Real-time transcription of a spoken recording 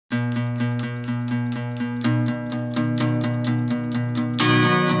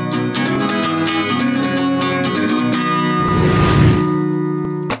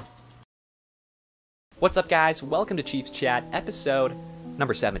What's up, guys? Welcome to Chiefs Chat, episode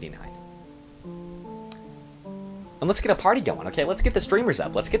number 79. And let's get a party going, okay? Let's get the streamers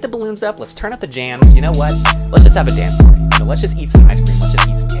up. Let's get the balloons up. Let's turn up the jams. You know what? Let's just have a dance party. You know, let's just eat some ice cream. Let's just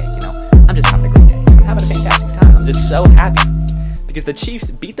eat some cake, you know? I'm just having a great day. I'm having a fantastic time. I'm just so happy because the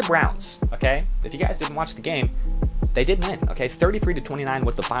Chiefs beat the Browns, okay? If you guys didn't watch the game, they did win, okay? 33-29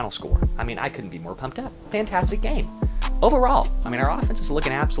 was the final score. I mean, I couldn't be more pumped up. Fantastic game. Overall, I mean, our offense is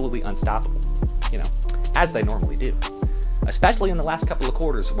looking absolutely unstoppable, you know, as they normally do. Especially in the last couple of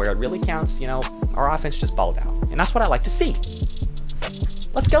quarters where it really counts, you know, our offense just balled out. And that's what I like to see.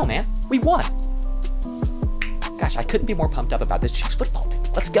 Let's go, man. We won. Gosh, I couldn't be more pumped up about this Chiefs football team.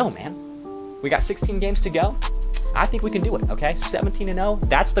 Let's go, man. We got 16 games to go. I think we can do it, okay? 17-0,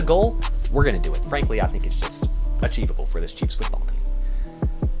 that's the goal. We're going to do it. Frankly, I think it's just achievable for this Chiefs football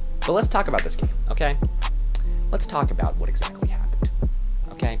team. But let's talk about this game, okay? Let's talk about what exactly happened,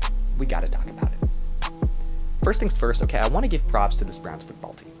 okay? We got to talk about it. First things first, okay, I want to give props to this Browns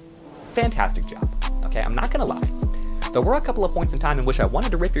football team. Fantastic job, okay? I'm not going to lie. There were a couple of points in time in which I wanted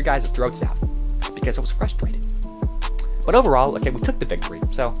to rip your guys' throats out because I was frustrated. But overall, okay, we took the victory,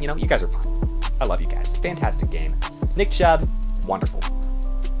 so, you know, you guys are fine. I love you guys. Fantastic game. Nick Chubb, wonderful.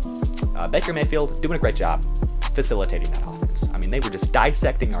 Baker Mayfield, doing a great job facilitating that offense. I mean, they were just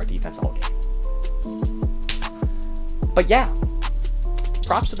dissecting our defense all game. But yeah,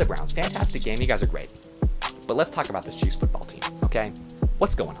 props to the Browns. Fantastic game. You guys are great. But let's talk about this Chiefs football team, okay?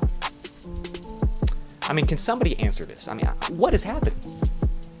 What's going on? I mean, can somebody answer this? I mean, what has happened?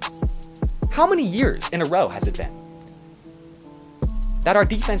 How many years in a row has it been that our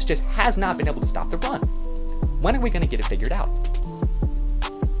defense just has not been able to stop the run? When are we going to get it figured out?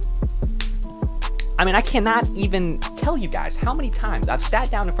 I mean, I cannot even tell you guys how many times I've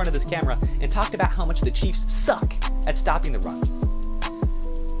sat down in front of this camera and talked about how much the Chiefs suck at stopping the run.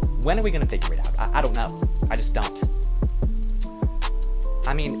 When are we going to figure it out? I don't know. I just don't.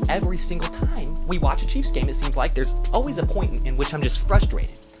 I mean, every single time we watch a Chiefs game, it seems like there's always a point in which I'm just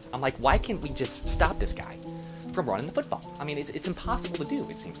frustrated. I'm like, why can't we just stop this guy from running the football? I mean, it's impossible to do,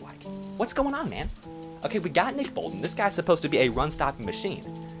 it seems like. What's going on, man? Okay, we got Nick Bolton. This guy's supposed to be a run-stopping machine.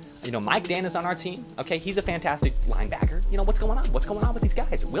 You know, Mike Dan is on our team. Okay, he's a fantastic linebacker. You know, what's going on? What's going on with these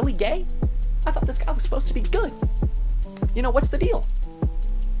guys? Willie Gay? I thought this guy was supposed to be good. You know, what's the deal?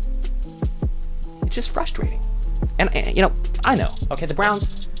 It's just frustrating. And you know, I know. Okay, the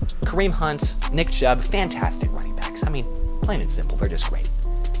Browns, Kareem Hunt, Nick Chubb, fantastic running backs. I mean, plain and simple, they're just great.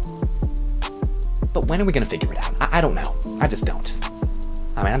 But when are we going to figure it out? I don't know. I just don't.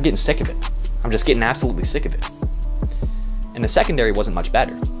 I mean, I'm getting sick of it. I'm just getting absolutely sick of it. And the secondary wasn't much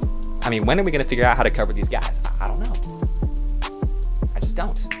better. I mean, when are we going to figure out how to cover these guys? I don't know. I just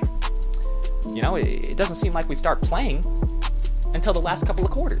don't. You know, it doesn't seem like we start playing until the last couple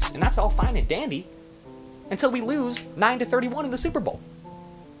of quarters. And that's all fine and dandy until we lose 9-31 in the Super Bowl.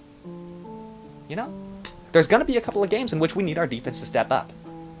 You know? There's going to be a couple of games in which we need our defense to step up.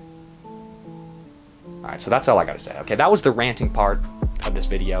 Alright, so that's all I got to say. Okay, that was the ranting part of this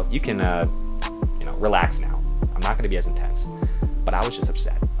video. You can, you know, relax now. I'm not going to be as intense. But I was just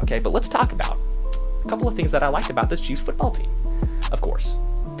upset. Okay, but let's talk about a couple of things that I liked about this Chiefs football team. Of course,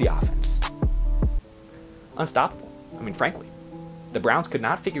 the offense. Unstoppable. I mean, frankly, the Browns could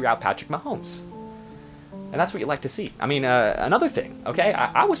not figure out Patrick Mahomes. And that's what you like to see. I mean, another thing, okay,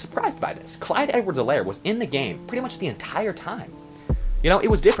 I was surprised by this. Clyde Edwards-Helaire was in the game pretty much the entire time. You know, it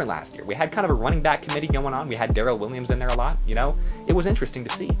was different last year. We had kind of a running back committee going on. We had Darrell Williams in there a lot, you know. It was interesting to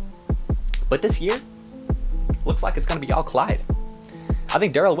see. But this year, looks like it's going to be all Clyde. I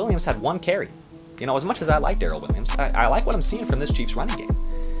think Darrell Williams had one carry. You know, as much as I like Darrell Williams, I like what I'm seeing from this Chiefs running game.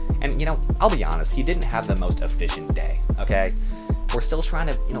 And, you know, I'll be honest, he didn't have the most efficient day, okay? We're still trying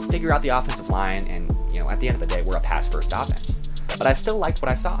to, you know, figure out the offensive line, and, you know, at the end of the day, we're a pass-first offense. But I still liked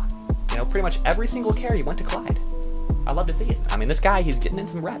what I saw. You know, pretty much every single carry went to Clyde. I love to see it. I mean, this guy, he's getting in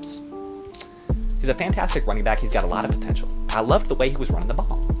some reps. He's a fantastic running back. He's got a lot of potential. I loved the way he was running the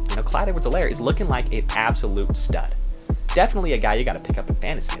ball. You know, Clyde Edwards-Helaire is looking like an absolute stud. Definitely a guy you got to pick up in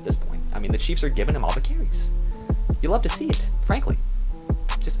fantasy at this point. I mean, the Chiefs are giving him all the carries. You love to see it, frankly.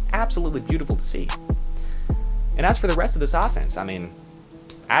 Just absolutely beautiful to see. And as for the rest of this offense, I mean,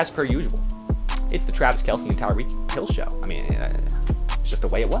 as per usual, it's the Travis Kelce and Tyreek Hill show. I mean, it's just the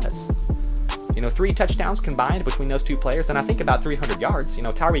way it was. You know, 3 touchdowns combined between those two players, and I think about 300 yards. You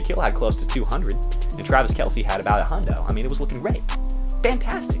know, Tyreek Hill had close to 200, and Travis Kelce had about 100. I mean, it was looking great.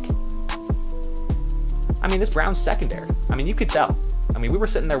 Fantastic. I mean, this Browns secondary, I mean, you could tell. I mean, we were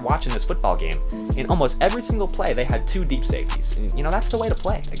sitting there watching this football game, and almost every single play, they had 2 deep safeties. And, you know, that's the way to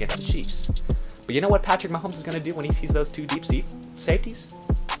play against the Chiefs. But you know what Patrick Mahomes is going to do when he sees those 2 deep safeties?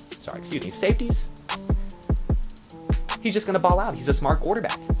 Safeties? He's just going to ball out. He's a smart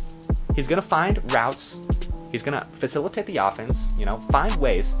quarterback. He's going to find routes. He's going to facilitate the offense, you know, find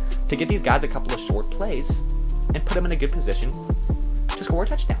ways to get these guys a couple of short plays and put them in a good position to score a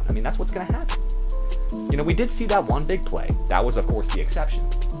touchdown. I mean, that's what's going to happen. You know, we did see that one big play. That was, of course, the exception.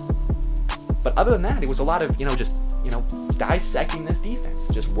 But other than that, it was a lot of, you know, just, you know, dissecting this defense,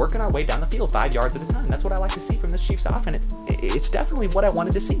 just working our way down the field 5 yards at a time. That's what I like to see from this Chiefs offense. It's definitely what I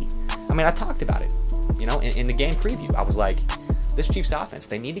wanted to see. I mean, I talked about it, you know, in the game preview. I was like, this Chiefs offense,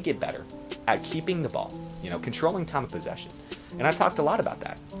 they need to get better at keeping the ball, you know, controlling time of possession. And I talked a lot about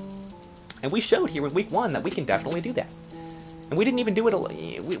that. And we showed here in week 1 that we can definitely do that. And we didn't even do it,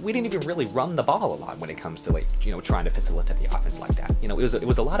 we didn't even really run the ball a lot when it comes to, like, you know, trying to facilitate the offense like that. You know, it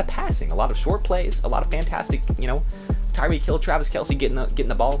was a lot of passing, a lot of short plays, a lot of fantastic, you know, Tyreek Hill, Travis Kelce getting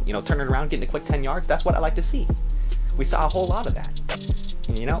the ball, you know, turning around, getting a quick 10 yards. That's what I like to see. We saw a whole lot of that.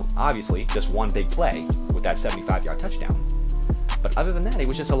 And, you know, obviously, just one big play with that 75-yard touchdown. But other than that, it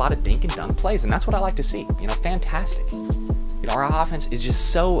was just a lot of dink and dunk plays, and that's what I like to see. You know, fantastic. You know, our offense is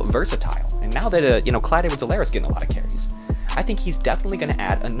just so versatile. And now that, you know, Clyde Edwards-Helaire is getting a lot of carries, I think he's definitely going to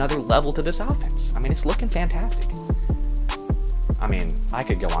add another level to this offense. I mean, it's looking fantastic. I mean, I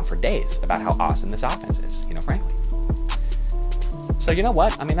could go on for days about how awesome this offense is, you know, frankly. So, you know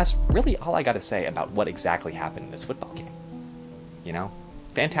what? I mean, that's really all I got to say about what exactly happened in this football game. You know,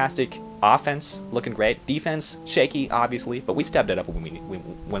 fantastic offense, looking great. Defense, shaky, obviously, but we stepped it up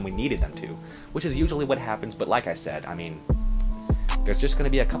when we needed them to, which is usually what happens. But like I said, I mean, there's just going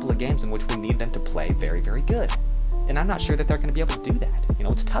to be a couple of games in which we need them to play very, very good. And I'm not sure that they're going to be able to do that. You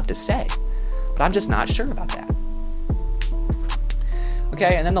know, it's tough to say, but I'm just not sure about that.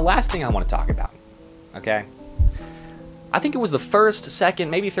 Okay, and then the last thing I want to talk about, okay? I think it was the first,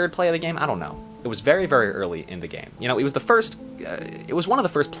 second, maybe third play of the game. I don't know. It was very, very early in the game. You know, it was the first, it was one of the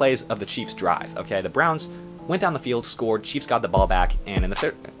first plays of the Chiefs' drive, okay? The Browns went down the field, scored, Chiefs got the ball back, and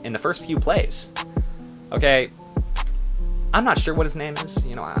in the first few plays, okay, I'm not sure what his name is.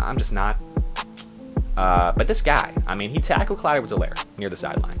 You know, I'm just not. But this guy, I mean, he tackled Clyde Edwards-Helaire near the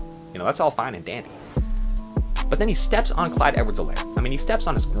sideline. You know, that's all fine and dandy. But then he steps on Clyde Edwards-Helaire. I mean, he steps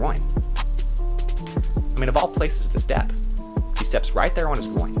on his groin. I mean, of all places to step, he steps right there on his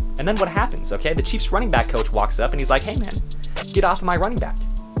groin. And then what happens, okay? The Chiefs running back coach walks up and he's like, hey, man, get off of my running back.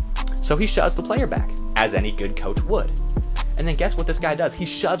 So he shoves the player back, as any good coach would. And then guess what this guy does? He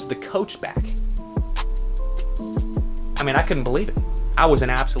shoves the coach back. I mean, I couldn't believe it. I was in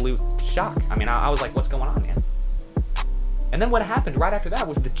absolute shock. I mean, I was like, what's going on, man? And then what happened right after that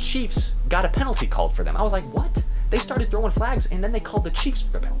was the Chiefs got a penalty called for them. I was like, what? They started throwing flags, and then they called the Chiefs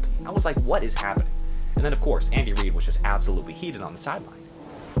for a penalty. I was like, what is happening? And then, of course, Andy Reid was just absolutely heated on the sideline.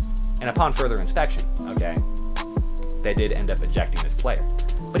 And upon further inspection, okay, they did end up ejecting this player.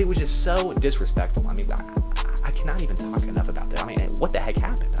 But it was just so disrespectful. I mean, I cannot even talk enough about that. I mean, what the heck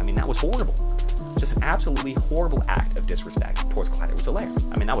happened? I mean, that was horrible. Just an absolutely horrible act of disrespect towards Clyde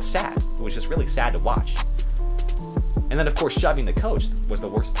Edwards-Helaire. I mean, that was sad. It was just really sad to watch. And then, of course, shoving the coach was the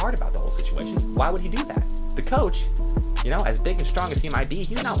worst part about the whole situation. Why would he do that? The coach, you know, as big and strong as he might be,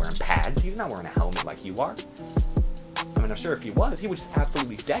 he's not wearing pads. He's not wearing a helmet like you are. I mean, I'm sure if he was, he would just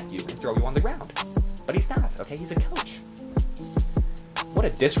absolutely deck you and throw you on the ground. But he's not, okay? He's a coach. What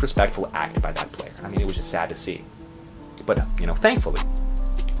a disrespectful act by that player. I mean, it was just sad to see. But, you know, thankfully,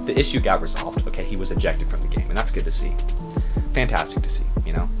 the issue got resolved, okay? He was ejected from the game, and that's good to see. Fantastic to see,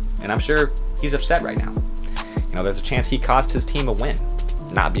 you know? And I'm sure he's upset right now. You know, there's a chance he cost his team a win,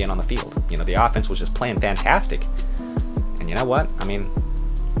 not being on the field. You know, the offense was just playing fantastic. And you know what? I mean,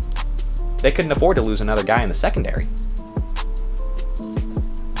 they couldn't afford to lose another guy in the secondary.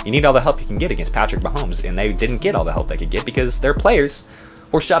 You need all the help you can get against Patrick Mahomes, and they didn't get all the help they could get because their players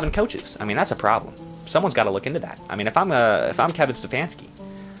were shoving coaches. I mean, that's a problem. Someone's got to look into that. I mean, if I'm Kevin Stefanski,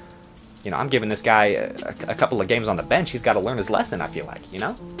 you know, I'm giving this guy a couple of games on the bench. He's got to learn his lesson, I feel like, you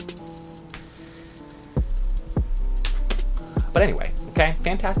know? But anyway, okay,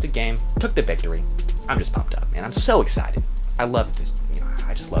 fantastic game. Took the victory. I'm just pumped up, man. I'm so excited. I love this, you know,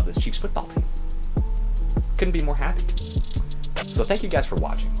 I just love this Chiefs football team. Couldn't be more happy. So thank you guys for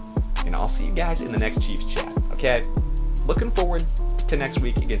watching. And I'll see you guys in the next Chiefs chat, okay? Looking forward to next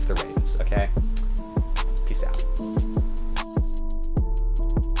week against the Ravens, okay? Peace out.